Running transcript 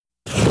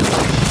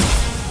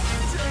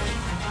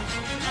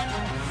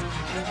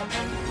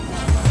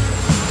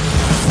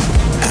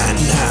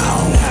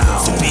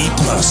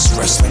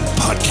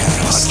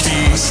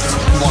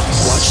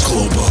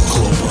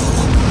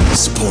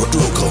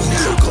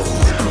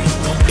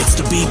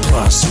the B+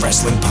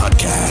 Wrestling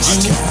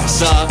Podcast.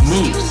 The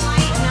Move. You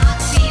might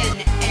not be an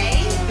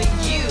A, but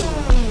you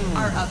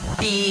are a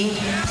B+.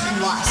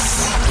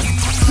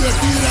 Check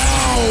it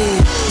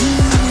out!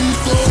 Here we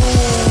go!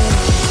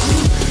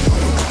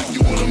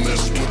 You wanna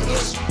mess with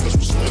us? 'Cause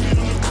we're steady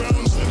on the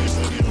ground, steady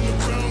on the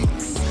ground.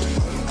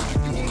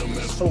 You wanna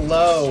mess with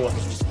Hello,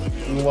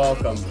 and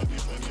welcome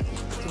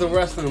to the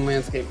Wrestling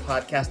Landscape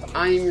Podcast.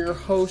 I am your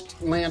host,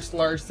 Lance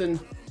Larson,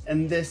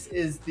 and this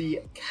is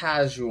the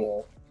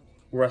casual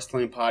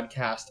wrestling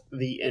podcast,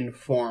 the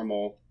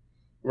informal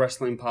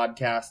wrestling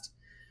podcast.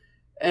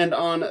 And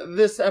on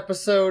this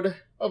episode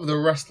of the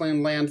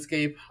Wrestling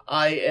Landscape,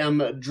 I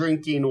am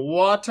drinking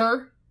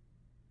water.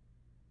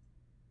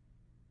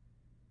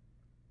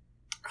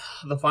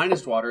 The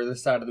finest water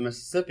this side of the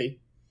Mississippi.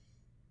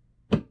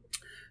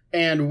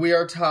 And we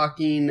are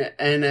talking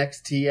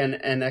NXT and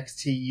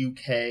NXT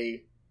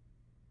UK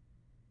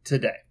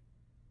today.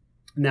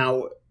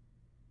 Now,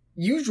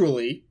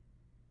 usually,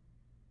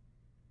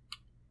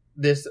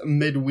 this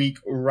midweek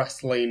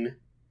wrestling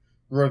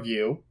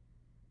review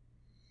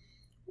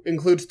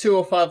includes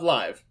 205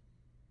 Live.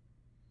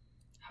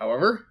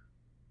 However,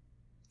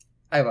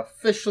 I have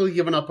officially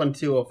given up on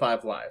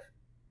 205 Live.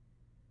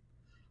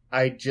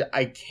 I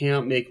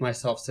can't make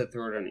myself sit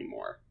through it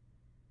anymore.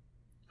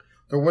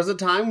 There was a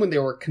time when they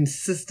were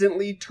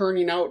consistently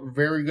turning out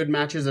very good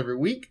matches every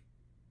week.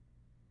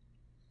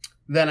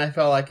 Then I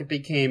felt like it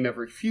became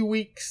every few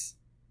weeks.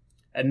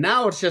 And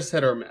now it's just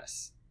hit or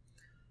miss.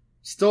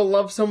 Still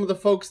love some of the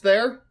folks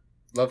there.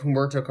 Love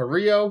Humberto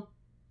Carrillo.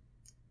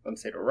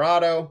 Lince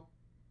Dorado.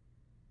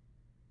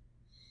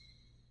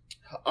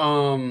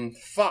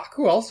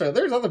 Who else?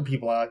 There's other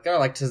people I like. I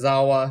like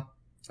Tozawa.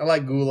 I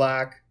like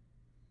Gulak.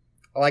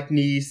 I like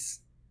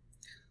Nice.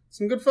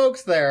 Some good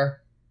folks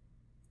there.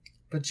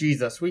 But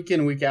Jesus, week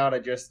in, week out, I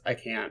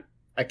can't.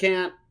 I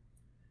can't.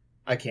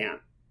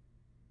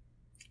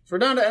 So we're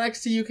down to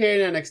NXT UK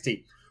and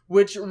NXT,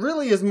 which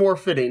really is more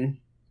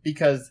fitting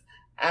because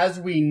as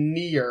we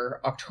near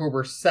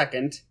October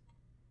 2nd,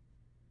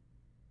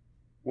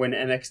 when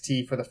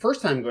NXT for the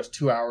first time goes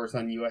 2 hours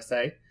on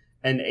USA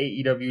and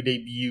AEW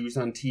debuts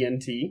on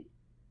TNT,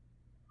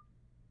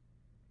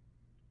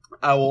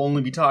 I will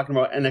only be talking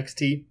about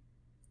NXT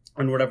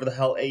and whatever the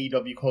hell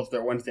AEW calls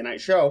their Wednesday night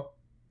show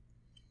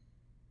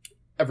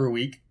every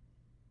week.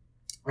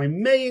 I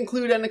may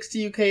include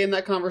NXT UK in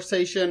that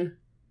conversation.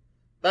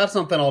 That's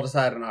something I'll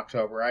decide in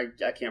October. I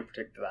can't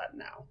predict that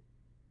now.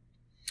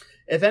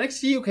 If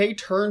NXT UK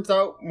turns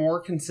out more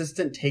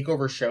consistent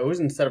takeover shows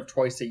instead of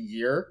twice a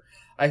year,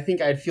 I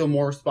think I'd feel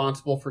more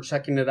responsible for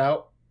checking it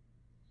out.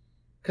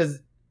 Because,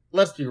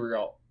 let's be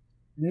real,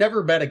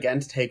 never bet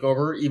against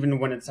TakeOver, even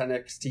when it's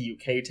NXT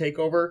UK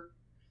TakeOver.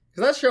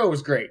 Because that show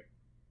was great.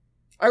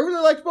 I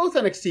really liked both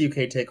NXT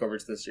UK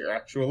TakeOvers this year,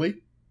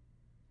 actually.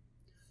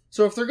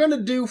 So if they're going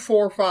to do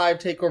 4 or 5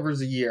 takeovers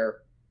a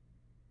year,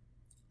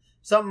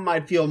 something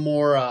I'd feel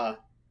more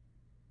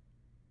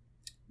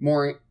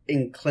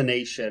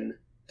inclination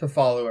to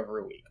follow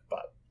every week.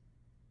 But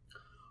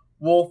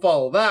we'll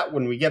follow that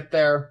when we get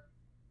there.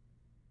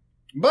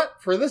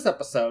 But for this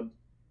episode,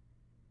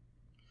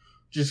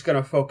 just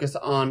going to focus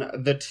on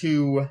the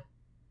two,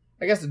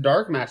 I guess the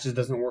dark matches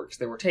doesn't work because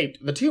they were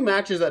taped. The 2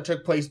 matches that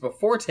took place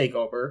before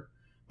TakeOver,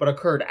 but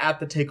occurred at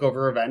the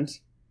TakeOver event.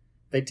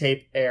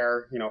 They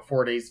air,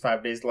 4 days,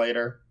 5 days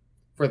later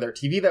for their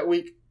TV that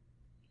week.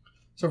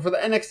 So for the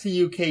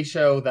NXT UK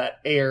show that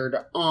aired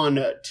on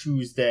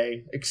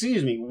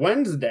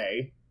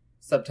Wednesday,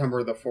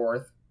 September the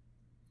 4th,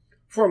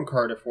 from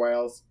Cardiff,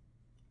 Wales,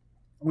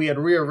 we had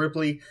Rhea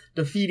Ripley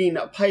defeating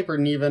Piper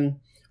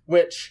Niven,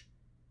 which,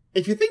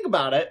 if you think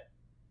about it,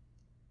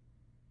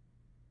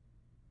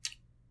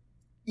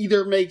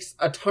 either makes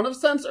a ton of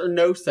sense or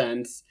no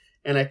sense,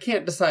 and I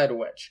can't decide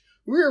which.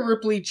 Rhea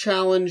Ripley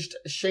challenged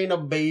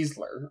Shayna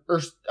Baszler,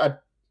 or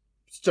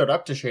stood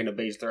up to Shayna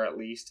Baszler at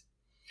least.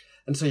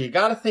 And so you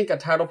gotta think a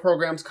title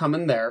program's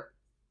coming there.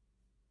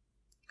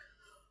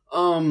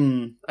 I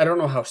don't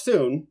know how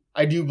soon.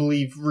 I do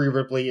believe Rhea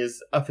Ripley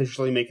is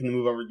officially making the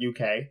move over to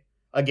UK.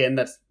 Again,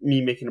 that's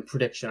me making a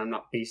prediction. I'm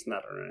not basing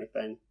that on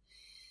anything.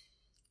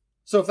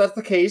 So if that's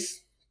the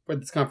case, with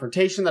this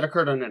confrontation that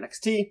occurred on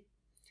NXT,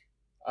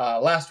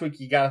 last week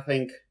you gotta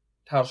think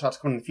title shots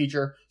coming in the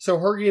future. So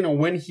her getting a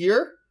win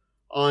here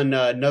on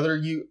another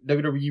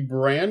WWE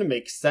brand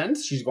makes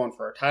sense. She's going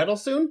for a title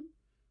soon.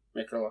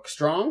 Make her look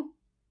strong.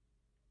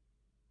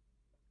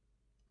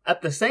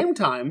 At the same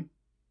time,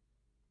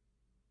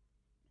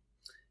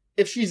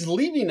 if she's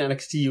leaving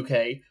NXT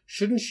UK,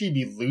 shouldn't she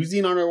be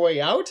losing on her way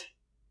out?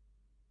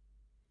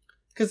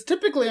 Because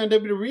typically on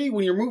WWE,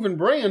 when you're moving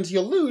brands,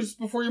 you'll lose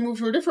before you move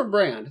to a different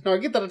brand. Now, I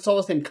get that it's all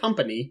the same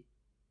company,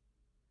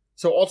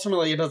 so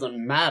ultimately it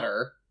doesn't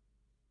matter.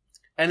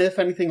 And if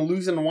anything,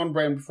 losing on one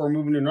brand before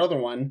moving to another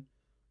one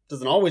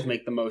doesn't always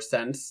make the most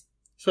sense,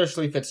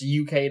 especially if it's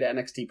UK to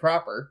NXT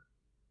proper.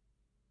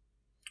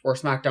 Or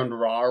SmackDown to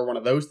Raw, or one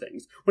of those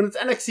things. When it's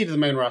NXT to the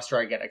main roster,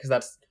 I get it, because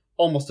that's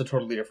almost a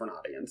totally different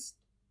audience.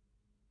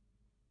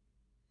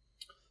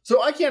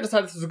 So I can't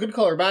decide if this is a good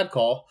call or a bad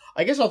call.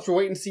 I guess I'll have to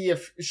wait and see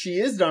if she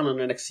is done on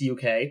NXT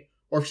UK,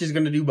 or if she's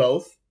going to do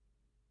both.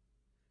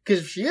 Because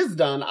if she is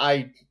done,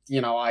 I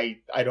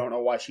don't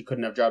know why she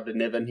couldn't have jobbed a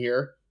Niven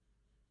here,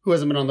 who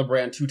hasn't been on the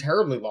brand too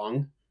terribly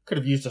long. Could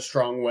have used a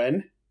strong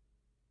win.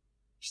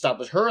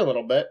 Establish her a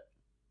little bit.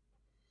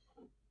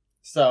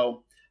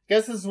 So, I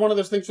guess this is one of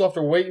those things we'll have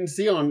to wait and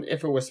see on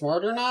if it was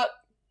smart or not.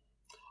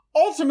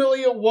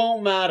 Ultimately, it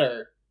won't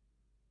matter.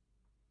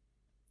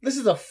 This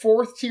is a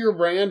 4th tier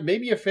brand,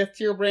 maybe a 5th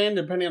tier brand,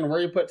 depending on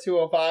where you put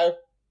 205.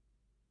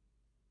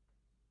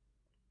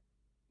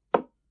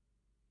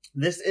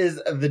 This is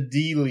the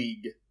D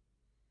League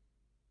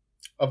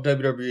of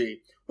WWE,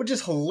 which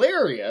is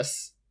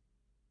hilarious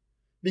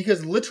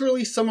because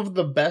literally some of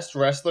the best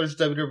wrestlers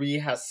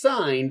WWE has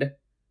signed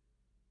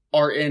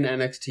are in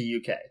NXT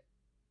UK,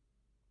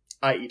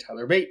 i.e.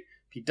 Tyler Bate,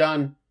 Pete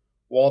Dunne,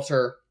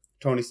 Walter,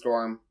 Tony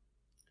Storm,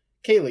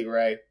 Kaylee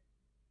Ray,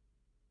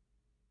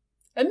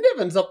 and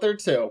Niven's up there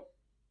too.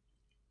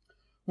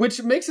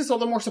 Which makes this all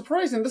the more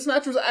surprising. This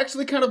match was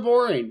actually kind of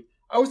boring.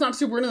 I was not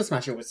super into this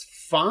match. It was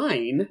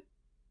fine.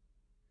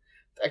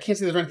 I can't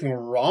say there's anything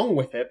wrong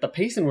with it. The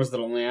pacing was a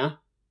little yeah.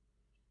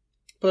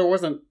 But there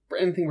wasn't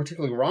anything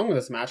particularly wrong with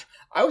this match.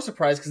 I was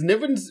surprised because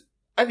Niven's,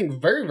 I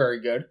think, very,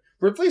 very good.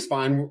 Ripley's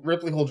fine.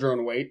 Ripley holds her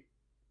own weight.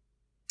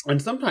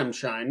 And sometimes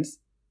shines.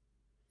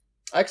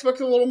 I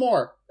expected a little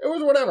more. It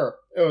was whatever.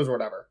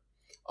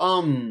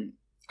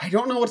 I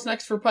don't know what's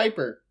next for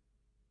Piper.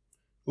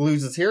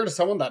 Loses here to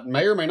someone that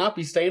may or may not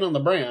be staying on the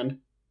brand.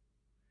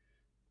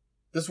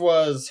 This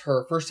was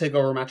her first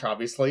takeover match,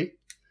 obviously.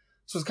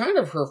 This was kind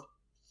of her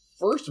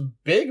first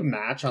big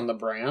match on the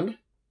brand.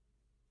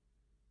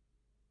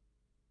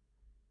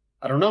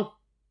 I don't know.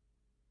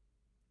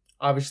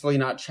 Obviously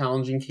not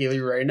challenging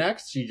Kaylee Ray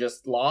next. She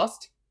just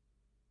lost.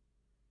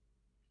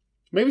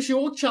 Maybe she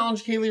will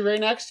challenge Kaylee Ray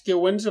next,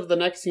 get wins of the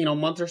next,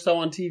 month or so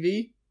on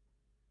TV.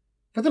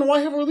 But then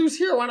why have her lose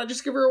here? Why not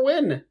just give her a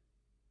win?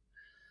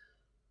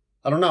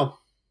 I don't know.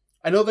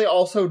 I know they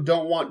also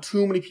don't want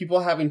too many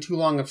people having too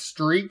long of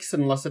streaks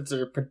unless it's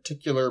a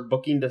particular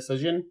booking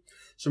decision.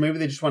 So maybe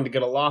they just wanted to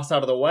get a loss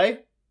out of the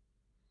way.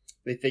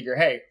 They figure,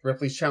 hey,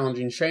 Ripley's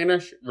challenging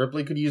Shayna.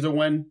 Ripley could use a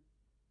win.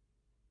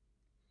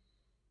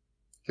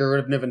 Get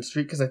rid of Niven's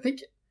streak, because I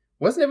think,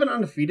 wasn't Niven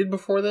undefeated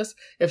before this?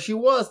 If she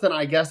was, then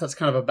I guess that's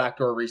kind of a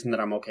backdoor reason that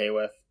I'm okay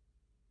with.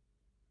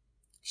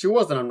 If she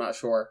wasn't, I'm not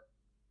sure.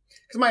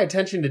 Because my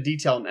attention to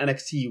detail in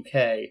NXT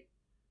UK,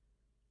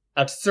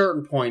 at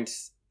certain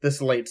points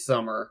this late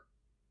summer,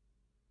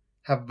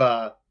 have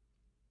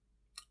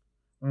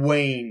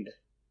waned.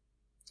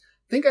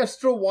 I think I've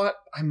still watched,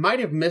 I might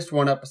have missed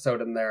one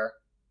episode in there.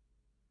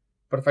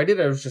 But if I did,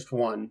 it was just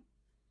one.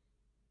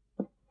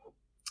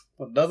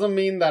 It doesn't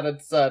mean that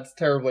it's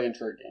terribly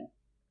intriguing.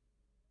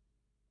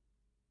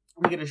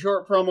 We get a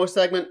short promo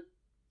segment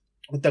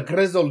with the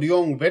Grizzled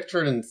Young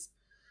Veterans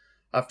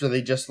after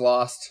they just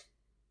lost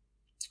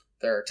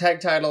their tag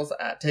titles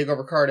at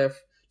TakeOver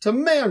Cardiff to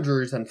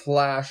Mandrews and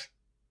Flash.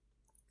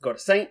 Go to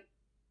Saint.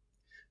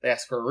 They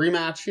ask for a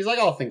rematch. He's like,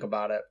 I'll think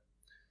about it.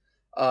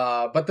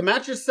 But the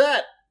match is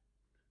set.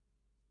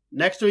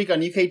 Next week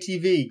on UK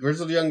TV,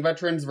 Grizzled Young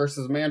Veterans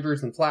versus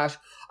Mandrews and Flash.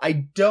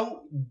 I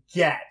don't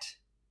get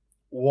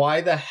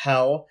why the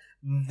hell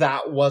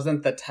that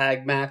wasn't the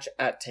tag match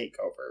at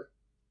TakeOver.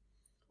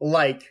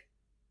 Like,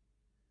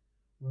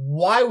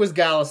 why was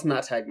Gallus in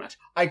that tag match?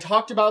 I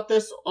talked about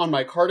this on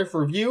my Cardiff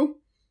review.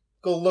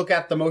 Go look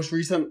at the most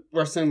recent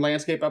Wrestling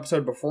Landscape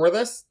episode before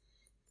this.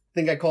 I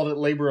think I called it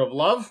Labor of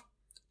Love.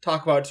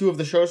 Talk about 2 of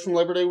the shows from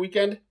Labor Day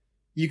weekend.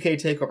 UK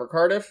TakeOver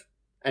Cardiff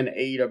and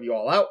AEW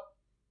All Out.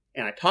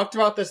 And I talked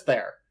about this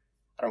there.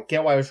 I don't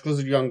get why it was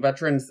Grizzled Young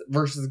Veterans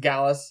versus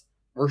Gallus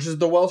versus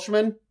the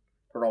Welshman.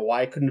 I don't know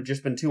why it couldn't have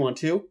just been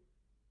 2-on-2.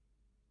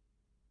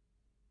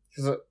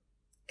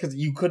 Because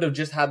you could have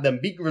just had them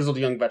beat Grizzled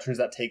Young Veterans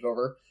at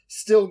TakeOver,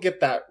 still get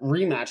that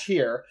rematch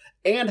here,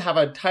 and have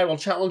a title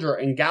challenger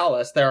in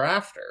Gallus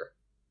thereafter.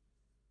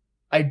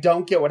 I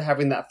don't get what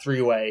having that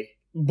 3-way,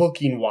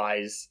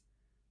 booking-wise,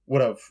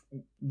 would have,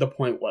 the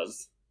point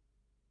was.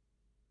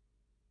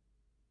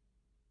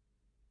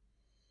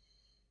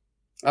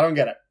 I don't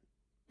get it.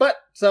 But,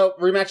 so,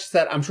 rematch is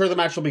set. I'm sure the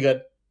match will be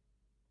good.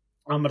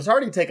 But it's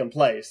already taken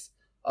place.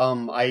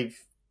 I've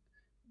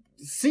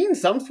seen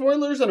some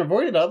spoilers and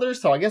avoided others,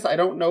 so I guess I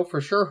don't know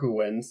for sure who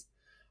wins.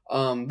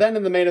 Then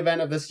in the main event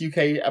of this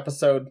UK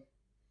episode,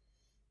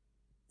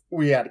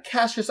 we had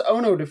Cassius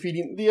Ohno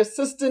defeating the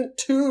assistant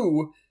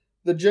to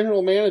the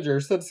general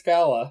manager, Sid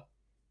Scala.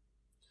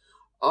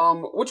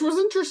 Which was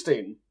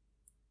interesting.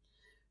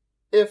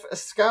 If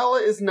Scala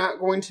is not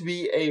going to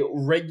be a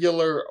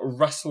regular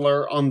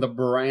wrestler on the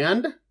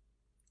brand,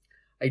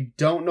 I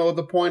don't know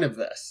the point of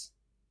this.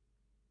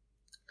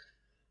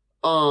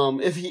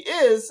 If he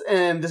is,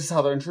 and this is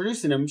how they're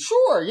introducing him,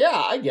 sure,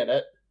 yeah, I get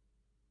it.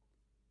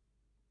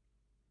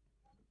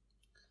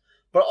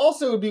 But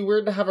also it would be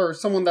weird to have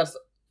someone that's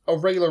a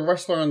regular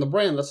wrestler on the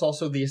brand that's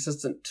also the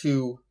assistant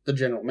to the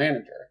general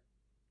manager.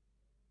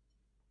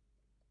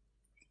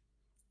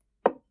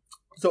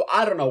 So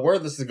I don't know where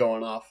this is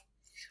going off.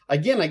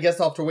 Again, I guess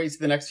I'll have to wait to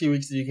the next few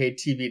weeks of UK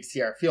TV to see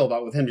how I feel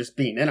about with him just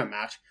being in a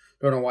match.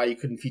 Don't know why you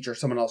couldn't feature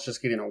someone else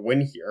just getting a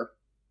win here.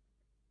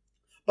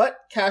 But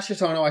Cassius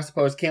Ohno, I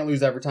suppose, can't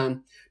lose every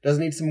time. Does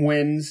need some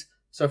wins.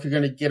 So if you're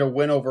going to get a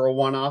win over a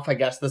one-off, I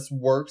guess this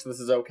works. This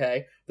is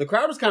okay. The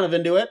crowd was kind of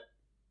into it.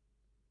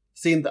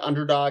 Seeing the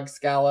underdog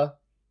Scala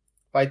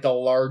fight the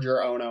larger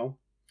Ohno.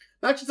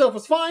 Match itself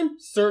was fine.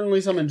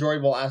 Certainly some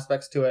enjoyable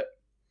aspects to it.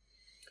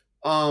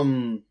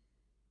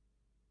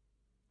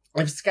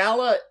 If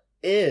Scala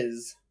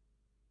is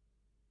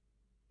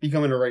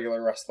becoming a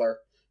regular wrestler,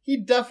 he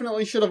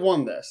definitely should have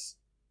won this.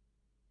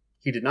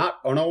 He did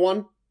not. Ohno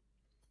won,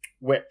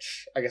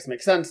 which I guess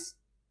makes sense.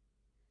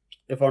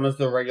 If Ohno's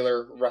the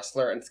regular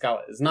wrestler and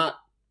Scala is not.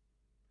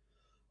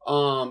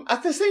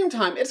 At the same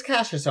time, it's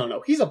Cassius Ohno.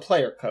 He's a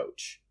player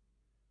coach.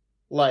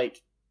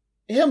 Like,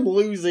 him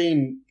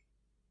losing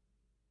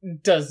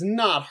does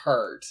not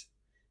hurt.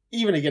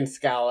 Even against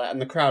Scala,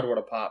 and the crowd would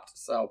have popped.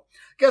 So,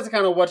 I guess it's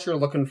kind of what you're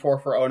looking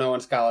for Ohno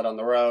and Scala down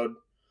the road.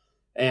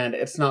 And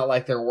it's not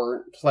like there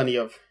weren't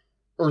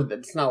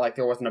it's not like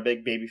there wasn't a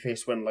big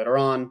babyface win later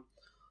on,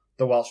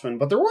 the Welshman,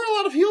 but there were a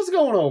lot of heels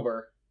going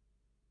over.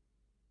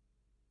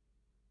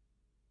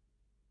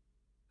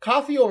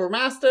 Coffee over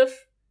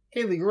Mastiff,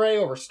 Kaylee Gray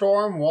over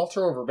Storm,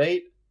 Walter over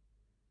Bate,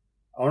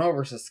 Ohno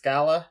versus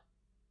Scala,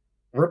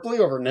 Ripley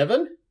over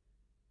Niven.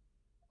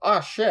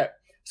 Ah, shit.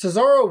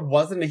 Cesaro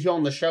wasn't a heel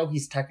on the show.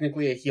 He's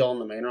technically a heel on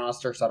the main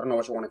roster, so I don't know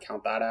what you want to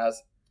count that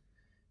as.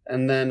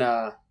 And then,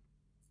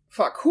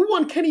 who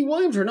won Kenny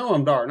Williams or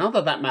Noam Dar? Not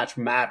that that match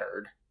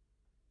mattered,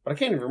 but I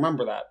can't even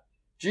remember that.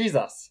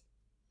 Jesus.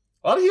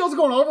 A lot of heels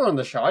going over on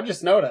the show, I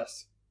just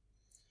noticed.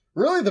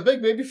 Really, the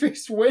big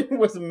babyface win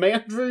was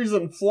Mandrews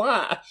and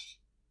Flash.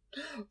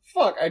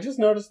 Fuck, I just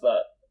noticed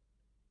that.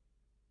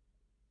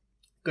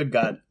 Good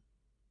God.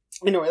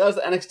 Anyway, that was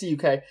the NXT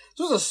UK. This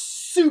was a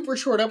super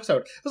short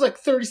episode. It was like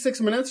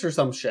 36 minutes or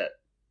some shit.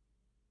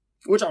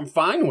 Which I'm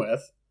fine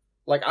with.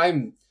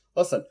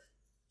 Listen,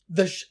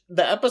 the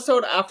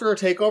episode after a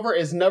takeover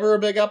is never a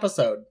big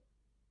episode.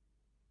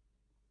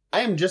 I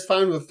am just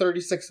fine with a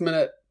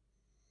 36-minute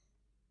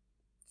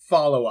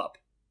follow-up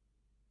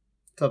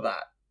to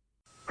that.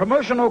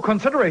 Promotional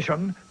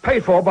consideration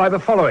paid for by the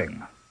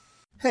following.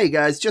 Hey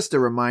guys, just a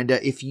reminder,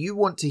 if you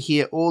want to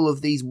hear all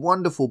of these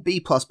wonderful B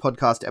Plus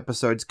podcast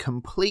episodes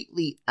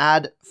completely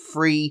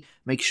ad-free,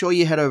 make sure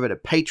you head over to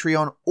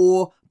Patreon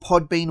or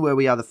Podbean, where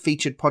we are the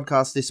featured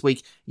podcast this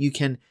week. You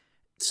can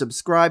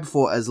subscribe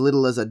for as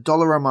little as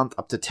 $1 a month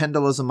up to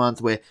 $10 a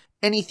month, where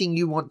anything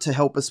you want to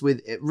help us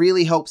with, it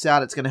really helps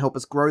out. It's going to help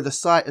us grow the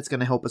site. It's going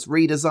to help us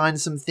redesign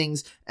some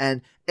things,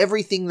 and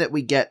everything that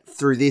we get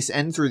through this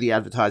and through the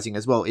advertising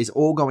as well is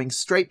all going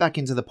straight back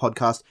into the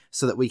podcast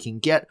so that we can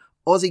get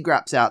Aussie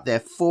Graps out there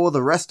for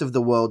the rest of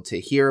the world to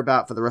hear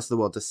about, for the rest of the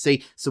world to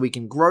see, so we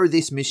can grow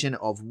this mission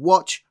of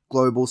watch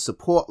global,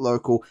 support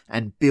local,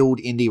 and build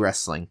indie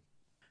wrestling.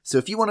 So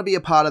if you want to be a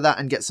part of that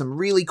and get some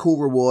really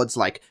cool rewards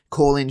like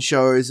call-in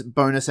shows,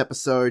 bonus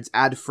episodes,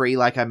 ad-free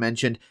like I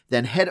mentioned,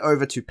 then head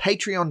over to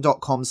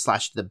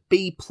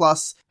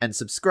patreon.com/theb+ and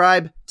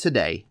subscribe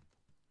today.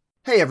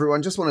 Hey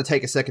everyone, just want to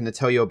take a second to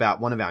tell you about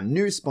one of our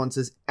new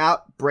sponsors,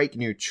 Outbreak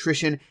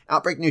Nutrition.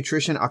 Outbreak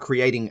Nutrition are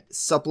creating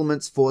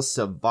supplements for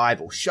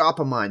survival,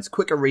 sharper minds,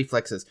 quicker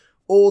reflexes,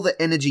 all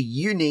the energy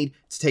you need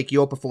to take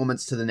your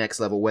performance to the next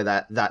level,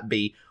 whether that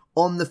be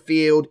on the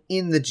field,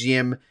 in the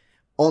gym,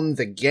 on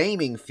the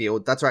gaming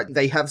field. That's right,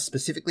 they have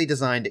specifically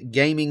designed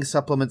gaming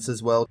supplements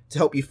as well to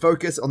help you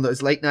focus on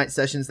those late night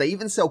sessions. They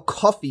even sell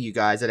coffee, you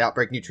guys, at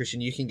Outbreak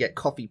Nutrition. You can get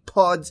coffee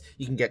pods,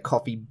 you can get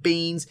coffee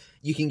beans,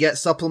 you can get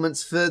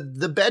supplements for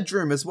the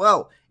bedroom as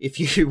well if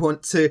you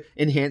want to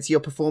enhance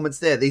your performance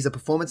there. These are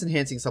performance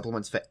enhancing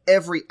supplements for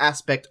every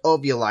aspect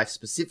of your life,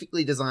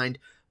 specifically designed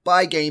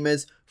by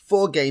gamers,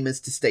 for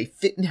gamers, to stay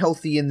fit and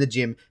healthy in the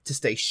gym, to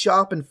stay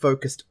sharp and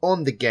focused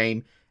on the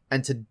game,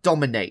 and to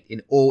dominate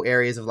in all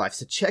areas of life.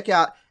 So check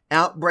out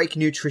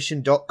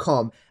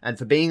OutbreakNutrition.com, and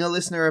for being a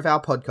listener of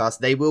our podcast,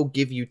 they will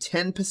give you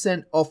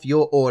 10% off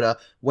your order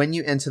when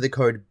you enter the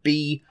code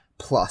B+.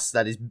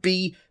 That is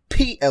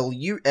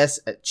BPLUS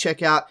at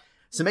checkout.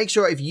 So make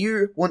sure, if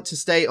you want to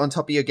stay on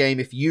top of your game,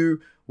 if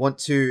you want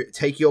to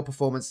take your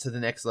performance to the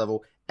next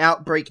level,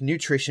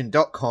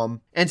 OutbreakNutrition.com,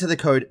 enter the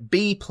code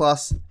B+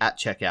 at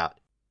checkout.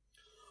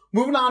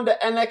 Moving on to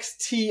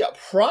NXT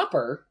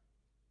proper,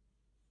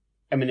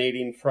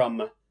 emanating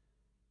from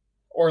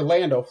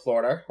Orlando,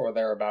 Florida, or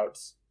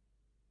thereabouts.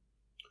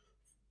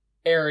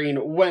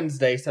 Airing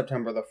Wednesday,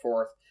 September the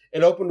 4th.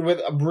 It opened with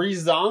a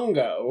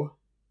Breezango,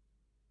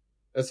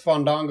 as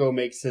Fandango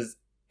makes his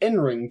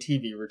in-ring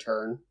TV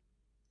return.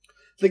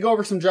 They go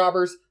over some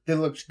jobbers. They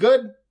looked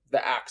good.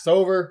 The act's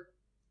over.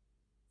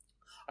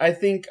 I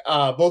think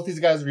both these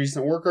guys are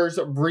decent workers.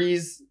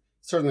 Breeze,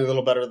 certainly a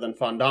little better than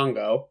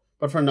Fandango,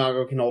 but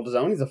Fandango can hold his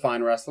own. He's a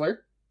fine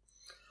wrestler.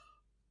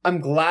 I'm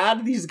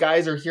glad these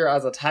guys are here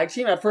as a tag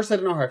team. At first, I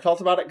didn't know how I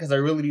felt about it, because I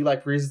really do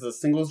like Breeze as a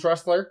singles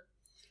wrestler.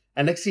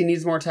 NXT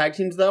needs more tag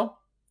teams, though.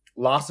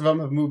 Lots of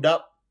them have moved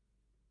up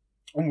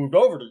or moved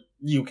over to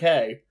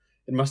UK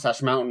in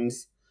Mustache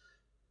Mountain's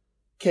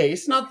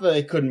case. Not that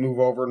they couldn't move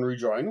over and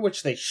rejoin,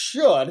 which they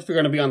should if you're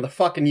going to be on the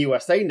fucking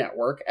USA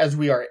Network, as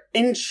we are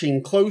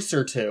inching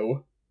closer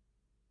to.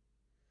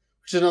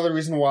 Which is another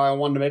reason why I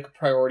wanted to make a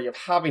priority of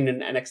having an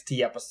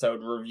NXT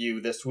episode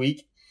review this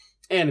week,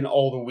 and in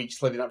all the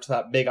weeks leading up to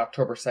that big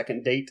October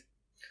 2nd date.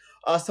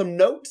 Some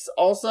notes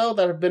also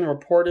that have been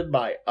reported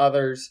by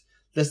others.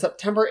 The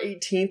September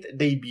 18th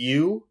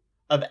debut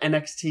of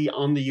NXT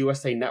on the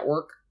USA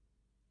Network.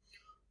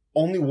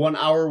 Only 1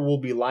 hour will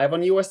be live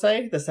on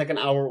USA. The second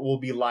hour will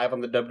be live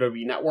on the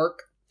WWE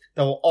Network.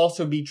 That will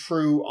also be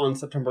true on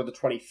September the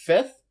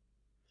 25th.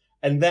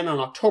 And then on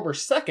October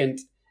 2nd,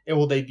 it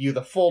will debut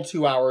the full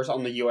 2 hours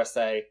on the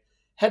USA,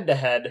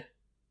 head-to-head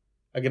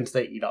against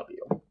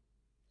AEW.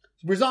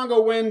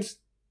 Breezango wins.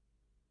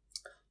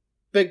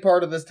 Big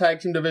part of this tag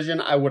team division,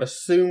 I would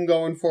assume,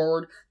 going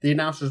forward. The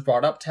announcers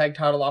brought up tag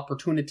title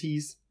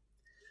opportunities.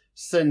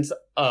 Since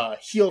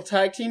heel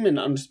tag team in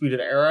Undisputed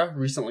Era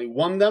recently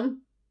won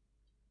them.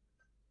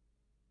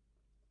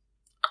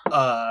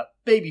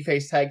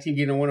 Babyface tag team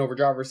getting a win over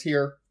jobbers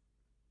here.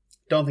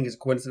 Don't think it's a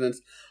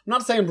coincidence. I'm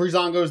not saying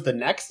Breezango's the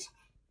next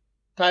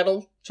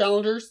title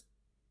challengers,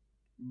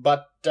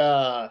 but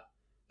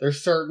they're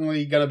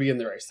certainly going to be in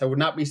the race. I would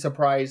not be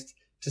surprised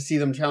to see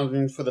them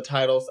challenging for the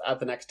titles at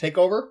the next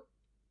TakeOver.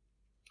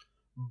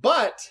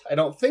 But I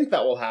don't think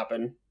that will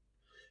happen,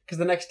 because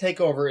the next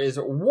TakeOver is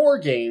War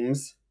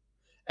Games,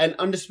 and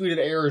Undisputed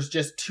Era is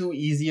just too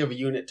easy of a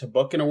unit to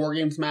book in a War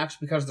Games match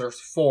because there's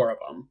 4 of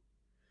them.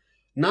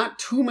 Not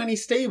too many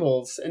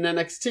stables in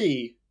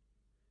NXT.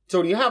 So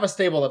when you have a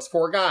stable that's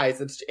 4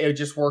 guys, it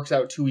just works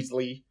out too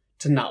easily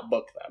to not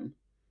book them.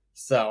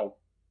 So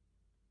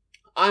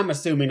I'm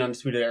assuming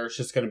Undisputed Era is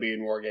just going to be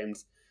in War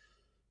Games.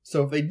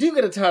 So if they do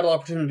get a title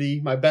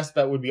opportunity, my best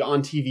bet would be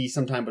on TV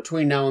sometime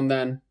between now and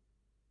then.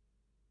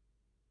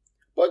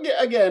 But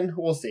again,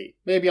 we'll see.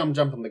 Maybe I'm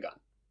jumping the gun.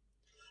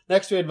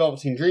 Next we had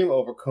Velveteen Dream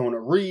over Kona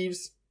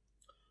Reeves,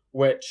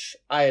 which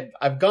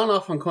I've gone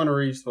off on Kona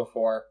Reeves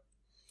before.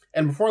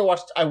 And before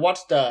I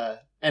watched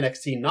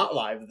NXT not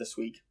live this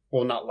week.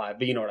 Well, not live,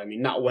 but you know what I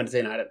mean. Not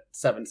Wednesday night at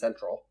 7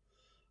 Central.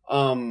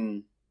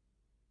 And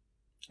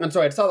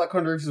so I saw that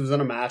Kona Reeves was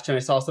in a match, and I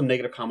saw some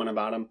negative comment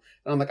about him.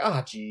 And I'm like,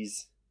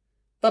 jeez.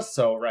 That's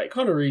so right.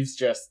 Kona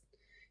Reeves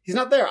he's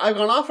not there. I've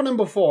gone off on him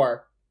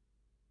before.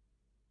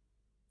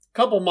 A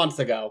couple months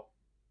ago.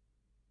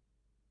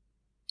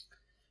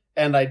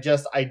 And I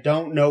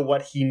don't know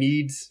what he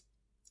needs.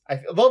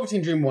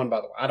 Velveteen Dream won, by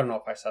the way. I don't know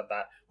if I said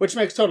that. Which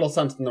makes total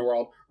sense in the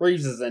world.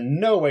 Reeves is in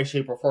no way,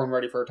 shape, or form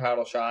ready for a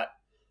title shot.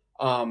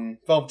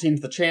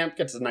 Velveteen's the champ,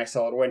 gets a nice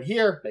solid win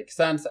here. Makes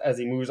sense as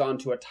he moves on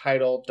to a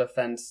title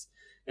defense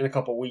in a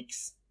couple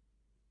weeks.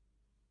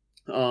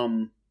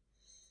 I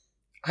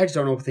just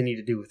don't know what they need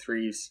to do with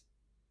Reeves.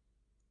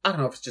 I don't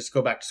know if it's just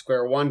go back to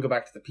square one, go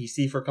back to the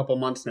PC for a couple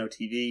months, no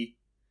TV.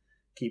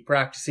 Keep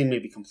practicing,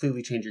 maybe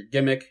completely change your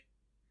gimmick.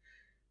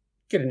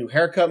 Get a new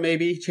haircut,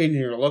 maybe. Changing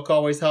your look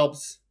always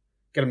helps.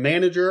 Get a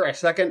manager, a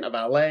second, a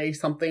valet,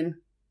 something.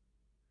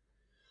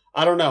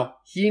 I don't know.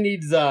 He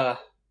needs a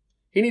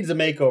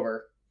makeover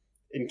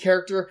in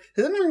character.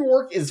 His in-ring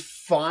work is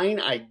fine,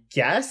 I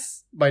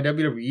guess, by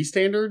WWE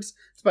standards.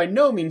 It's by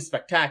no means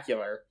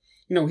spectacular.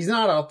 You know, he's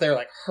not out there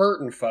like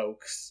hurting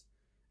folks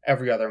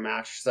every other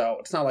match, so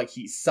it's not like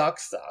he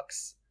sucks.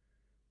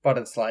 But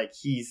it's like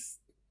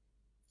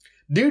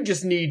dude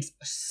just needs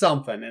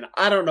something, and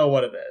I don't know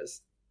what it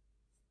is.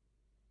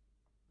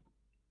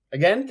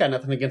 Again, got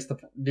nothing against the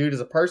dude as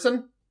a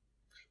person.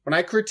 When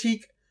I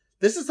critique,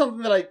 this is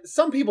something that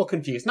some people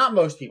confuse. Not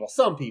most people,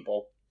 some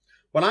people.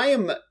 When I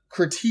am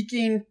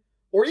critiquing,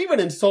 or even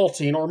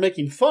insulting, or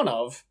making fun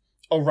of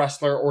a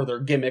wrestler, or their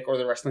gimmick, or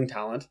their wrestling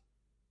talent,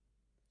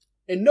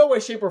 in no way,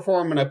 shape, or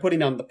form am I putting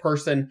down the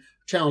person,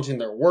 challenging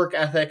their work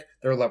ethic,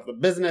 their love of the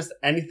business,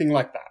 anything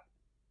like that.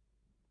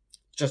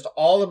 It's just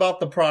all about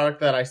the product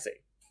that I see.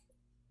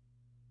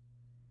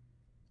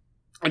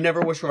 I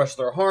never wish a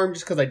wrestler harm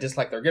just because I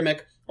dislike their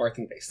gimmick or I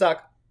think they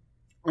suck.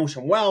 I wish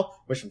them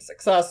well, wish them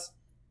success.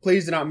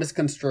 Please do not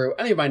misconstrue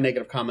any of my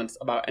negative comments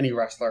about any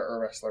wrestler or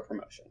wrestler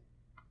promotion.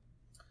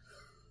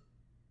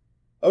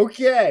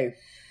 Okay.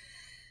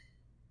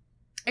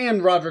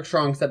 And Roderick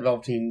Strong set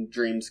Velveteen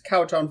Dream's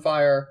couch on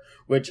fire,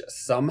 which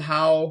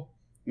somehow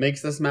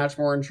makes this match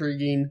more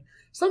intriguing.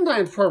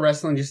 Sometimes pro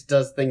wrestling just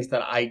does things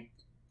that I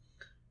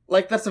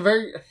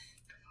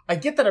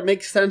get that it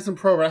makes sense in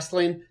pro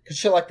wrestling, because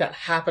shit like that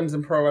happens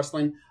in pro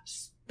wrestling,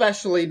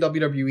 especially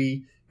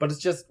WWE, but it's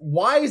just,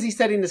 why is he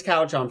setting his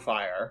couch on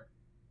fire?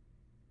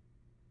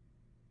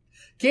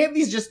 Can't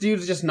these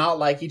dudes just not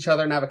like each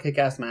other and have a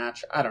kick-ass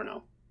match? I don't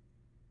know.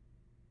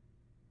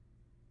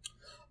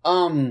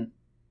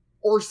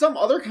 Or some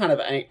other kind of,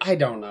 I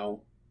don't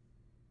know.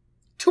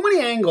 Too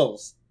many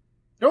angles.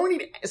 Don't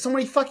need so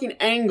many fucking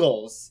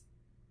angles.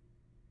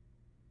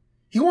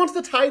 He wants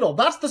the title.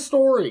 That's the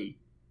story.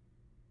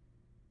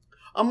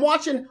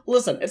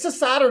 Listen, it's a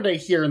Saturday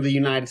here in the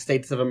United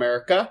States of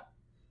America.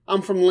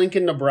 I'm from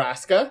Lincoln,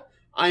 Nebraska.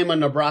 I am a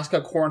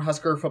Nebraska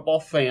Cornhusker football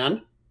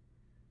fan.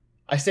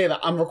 I say that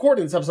I'm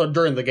recording this episode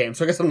during the game,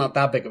 so I guess I'm not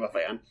that big of a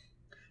fan.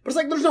 But it's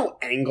like, there's no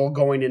angle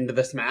going into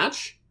this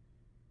match.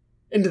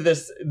 Into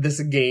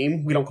this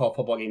game. We don't call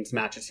football games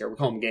matches here. We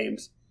call them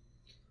games.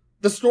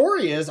 The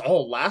story is,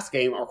 last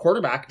game, our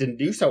quarterback didn't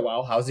do so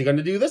well. How's he going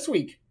to do this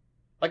week?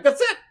 Like,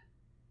 that's it.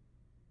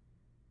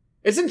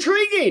 It's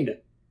intriguing.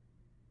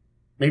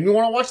 Made me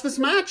want to watch this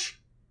match.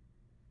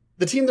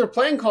 The team they're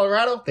playing,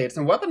 Colorado, they had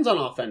some weapons on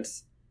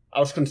offense. I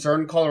was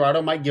concerned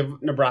Colorado might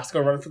give Nebraska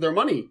a run for their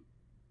money.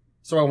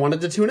 So I wanted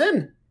to tune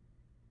in.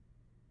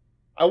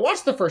 I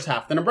watched the first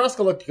half. The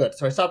Nebraska looked good,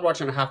 so I stopped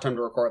watching at halftime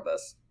to record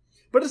this.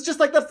 But it's just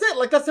like, that's it.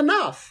 Like, that's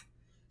enough.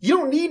 You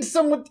don't need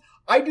someone...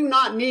 I do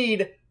not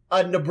need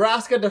a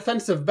Nebraska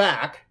defensive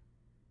back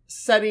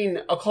setting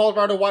a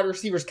Colorado wide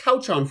receiver's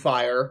couch on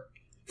fire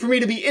for me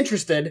to be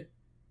interested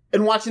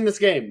in watching this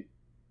game.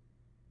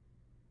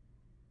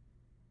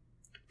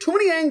 Too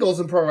many angles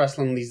in pro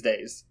wrestling these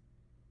days.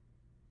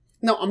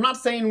 No, I'm not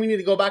saying we need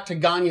to go back to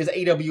Gagne's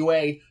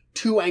AWA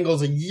 2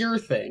 angles a year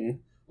thing.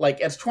 Like,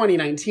 it's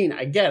 2019,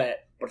 I get it.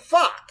 But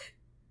fuck!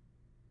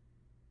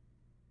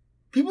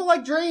 People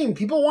like Dream.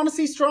 People want to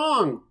see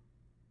Strong.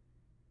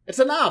 It's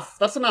enough.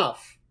 That's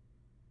enough.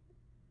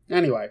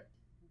 Anyway.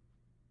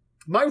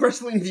 My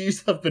wrestling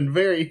views have been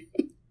very...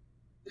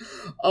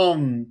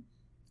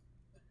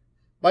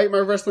 My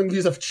wrestling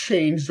views have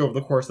changed over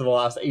the course of the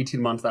last 18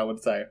 months, I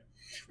would say.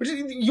 Which,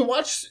 you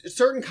watch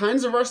certain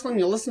kinds of wrestling,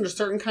 you listen to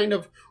certain kind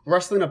of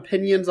wrestling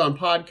opinions on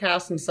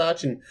podcasts and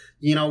such, and,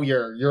 you know,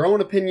 your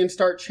own opinions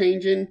start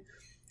changing.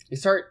 You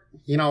start,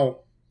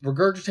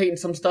 regurgitating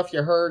some stuff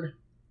you heard.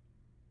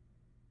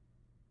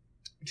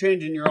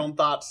 Changing your own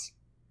thoughts.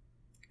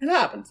 It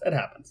happens.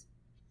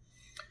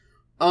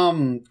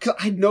 'Cause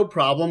I had no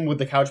problem with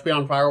the couch being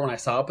on fire when I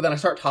saw it, but then I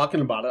start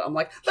talking about it. I'm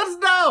like, that's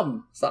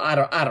dumb! So I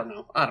don't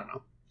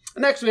know.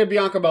 Next we had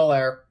Bianca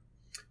Belair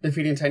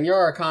defeating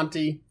Tanyara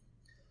Conti.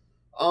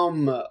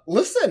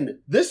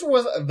 Listen, this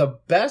was the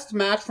best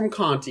match from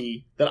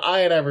Conti that I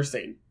had ever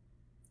seen.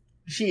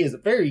 She is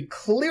very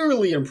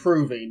clearly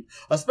improving,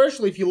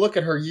 especially if you look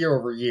at her year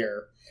over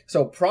year.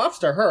 So props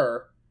to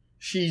her.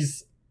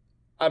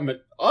 I'm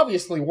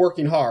obviously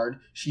working hard.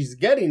 She's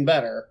getting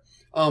better.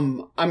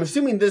 I'm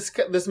assuming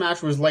this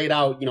match was laid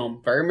out,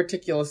 very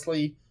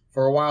meticulously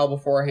for a while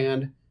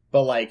beforehand,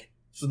 but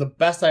this was the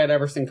best I had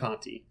ever seen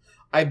Conti.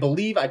 I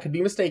believe, I could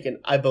be mistaken,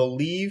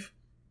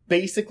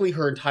 basically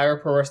her entire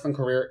pro wrestling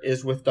career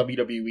is with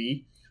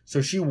WWE.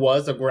 So she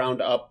was a ground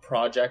up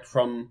project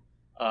from,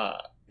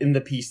 in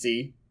the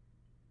PC.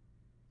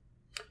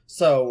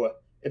 So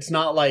it's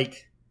not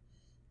like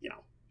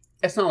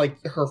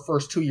her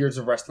first 2 years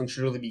of wrestling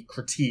should really be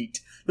critiqued.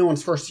 No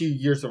one's first 2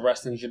 years of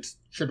wrestling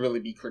should really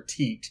be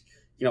critiqued.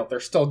 They're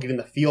still getting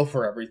the feel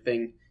for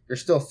everything. You're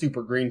still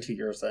super green 2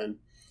 years in.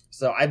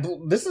 So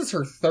this is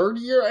her third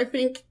year, I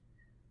think,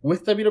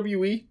 with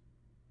WWE.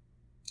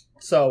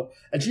 So,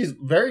 and she's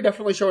very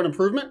definitely showing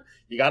improvement.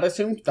 You gotta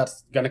assume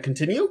that's gonna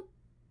continue.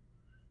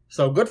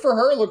 So good for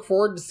her. Look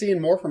forward to seeing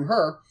more from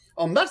her.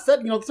 That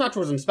said, this match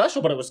wasn't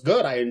special, but it was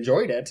good. I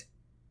enjoyed it.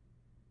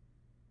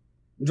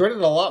 Enjoyed it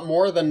a lot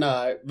more than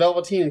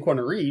Velveteen and Quinn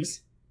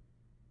Reeves.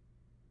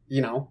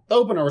 The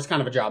opener was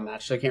kind of a job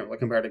match, so I can't really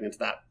compare it against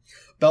that.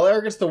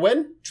 Belair gets the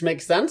win, which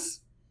makes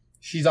sense.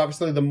 She's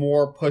obviously the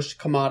more pushed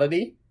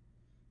commodity.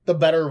 The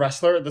better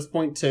wrestler at this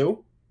point,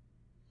 too.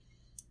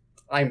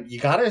 You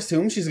gotta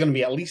assume she's gonna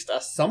be at least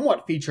a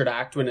somewhat featured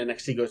act when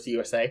NXT goes to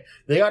USA.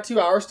 They got 2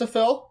 hours to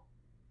fill.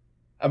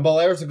 And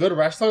Belair's a good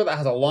wrestler that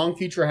has a long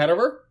future ahead of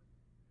her.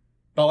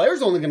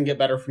 Belair's only gonna get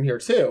better from here,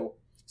 too.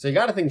 So you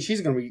gotta think she's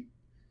gonna be,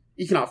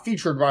 if not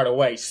featured right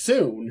away,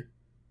 soon.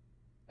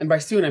 And by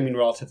soon, I mean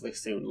relatively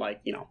soon.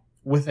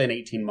 Within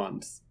 18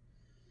 months.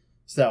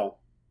 So,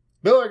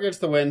 Belair gets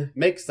the win.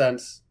 Makes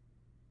sense.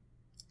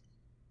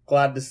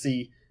 Glad to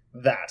see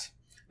that.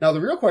 Now, the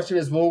real question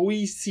is, will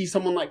we see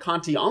someone like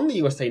Conti on the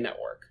USA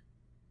Network?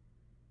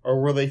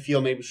 Or will they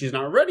feel maybe she's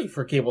not ready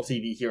for cable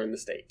TV here in the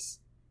States?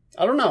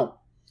 I don't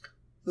know.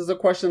 This is a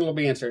question that will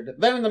be answered.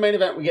 Then in the main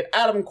event, we get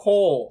Adam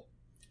Cole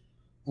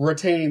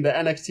retaining the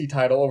NXT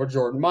title over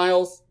Jordan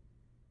Miles.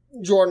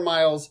 Jordan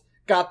Miles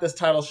got this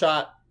title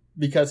shot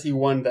because he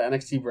won the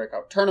NXT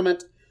Breakout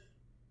Tournament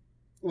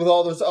with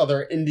all those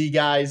other indie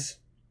guys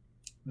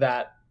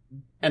that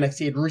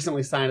NXT had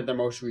recently signed at their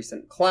most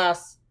recent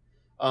class.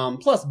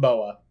 Plus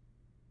Boa.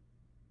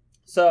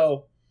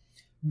 So,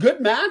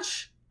 good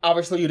match.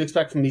 Obviously, you'd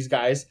expect from these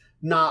guys.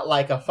 Not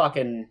like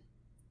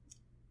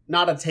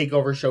not a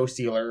takeover show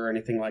stealer or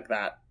anything like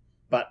that.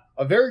 But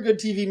a very good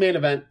TV main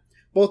event.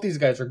 Both these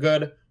guys are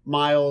good.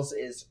 Miles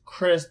is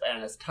crisp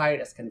and as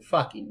tight as can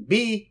fucking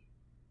be.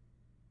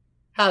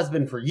 Has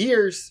been for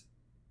years.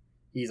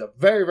 He's a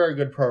very, very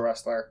good pro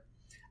wrestler.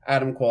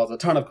 Adam Cole has a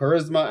ton of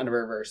charisma and a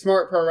very, very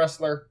smart pro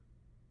wrestler.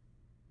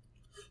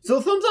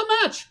 So, thumbs up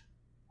match.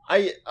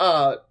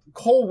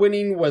 Cole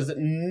winning was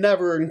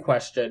never in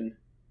question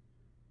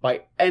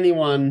by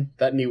anyone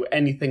that knew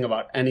anything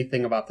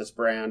about this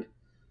brand.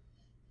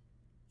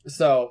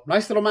 So,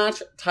 nice little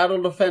match.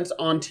 Title defense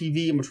on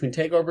TV in between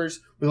takeovers.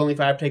 With only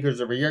 5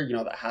 takeovers every year,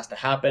 that has to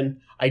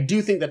happen. I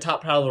do think the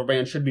top title of a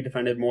brand should be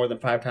defended more than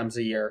 5 times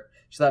a year.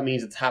 So that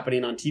means it's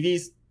happening on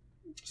TVs.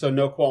 So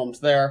no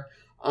qualms there.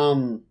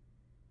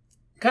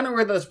 Kind of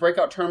weird that this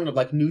breakout tournament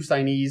of new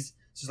signees.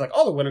 It's just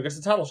the winner gets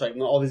the title shot,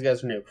 and all these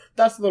guys are new.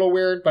 That's a little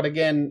weird, but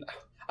again,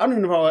 I don't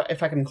even know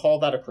if I can call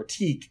that a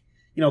critique,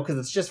 because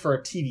it's just for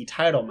a TV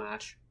title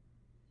match.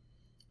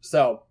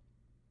 So,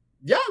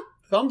 yeah,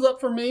 thumbs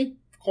up for me.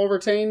 Cole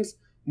retains.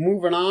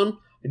 Moving on.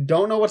 I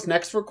don't know what's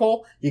next for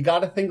Cole. You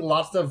gotta think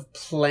lots of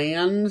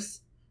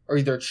plans are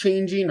either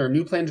changing or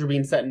new plans are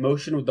being set in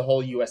motion with the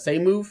whole USA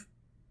move.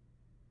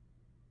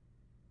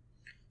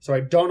 So I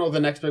don't know the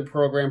next big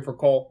program for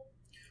Cole.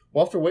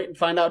 We'll have to wait and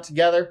find out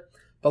together.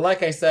 But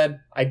like I said,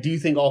 I do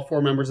think all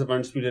 4 members of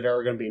Undisputed Era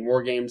are going to be in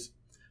War Games.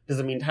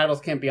 Doesn't mean titles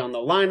can't be on the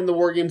line in the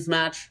War Games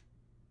match.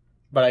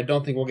 But I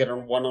don't think we'll get a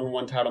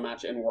one-on-one title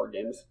match in War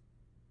Games.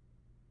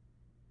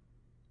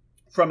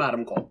 From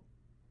Adam Cole.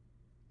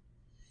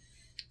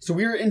 So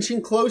we are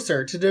inching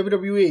closer to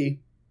WWE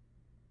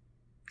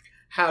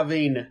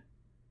having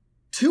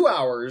 2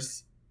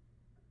 hours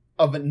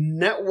of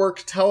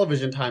network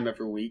television time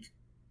every week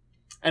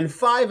and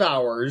 5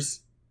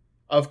 hours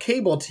of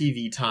cable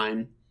TV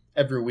time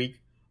every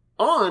week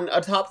on a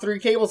top 3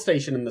 cable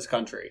station in this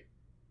country.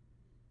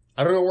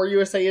 I don't know where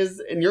USA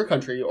is in your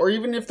country, or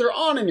even if they're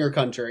on in your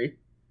country,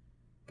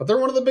 but they're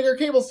one of the bigger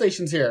cable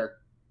stations here.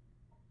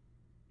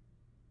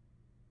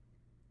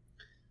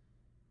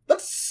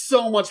 That's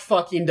so much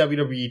fucking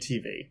WWE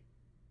TV.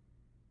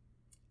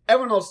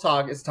 Everyone else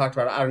is talked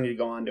about it. I don't need to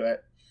go on to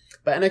it.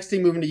 But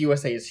NXT moving to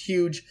USA is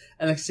huge.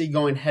 NXT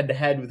going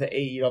head-to-head with the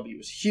AEW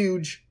is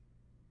huge.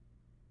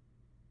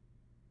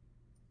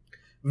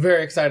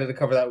 Very excited to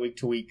cover that week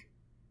to week.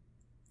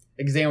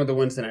 Examine the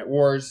Wednesday Night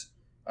Wars.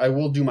 I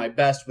will do my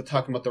best with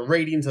talking about the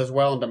ratings as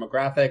well and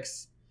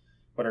demographics.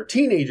 What are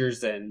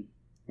teenagers in?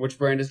 Which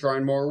brand is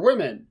drawing more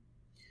women?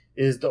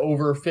 Is the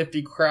over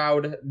 50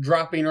 crowd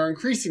dropping or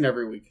increasing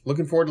every week?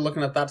 Looking forward to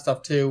looking at that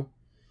stuff too.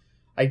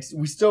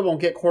 We still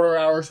won't get quarter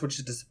hours, which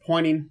is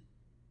disappointing.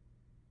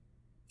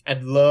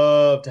 I'd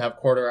love to have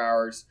quarter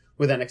hours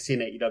with NXT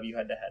and AEW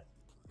head to head.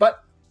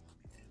 But,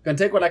 gonna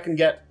take what I can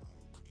get.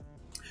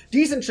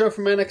 Decent show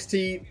from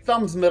NXT,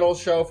 thumbs middle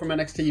show from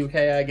NXT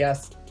UK, I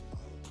guess.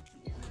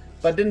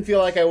 But didn't feel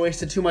like I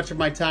wasted too much of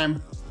my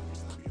time.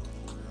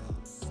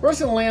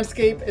 Wrestling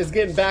landscape is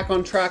getting back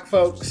on track,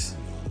 folks.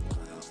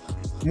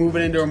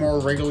 Moving into a more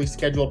regularly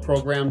scheduled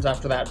programs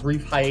after that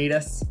brief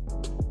hiatus.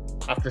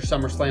 After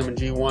SummerSlam and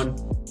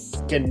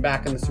G1. Getting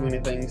back in the swing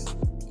of things.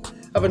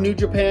 Have a New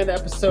Japan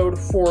episode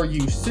for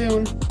you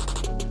soon.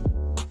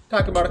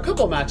 Talking about a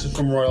couple matches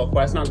from Royal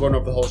Quest, not going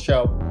over the whole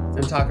show.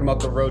 And talking about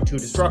the Road to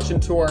Destruction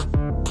Tour.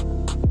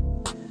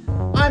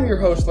 I'm your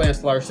host,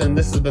 Lance Larson.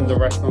 This has been the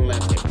Wrestling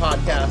Landscape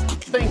Podcast.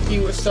 Thank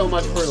you so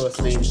much for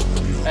listening,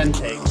 and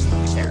take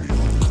care.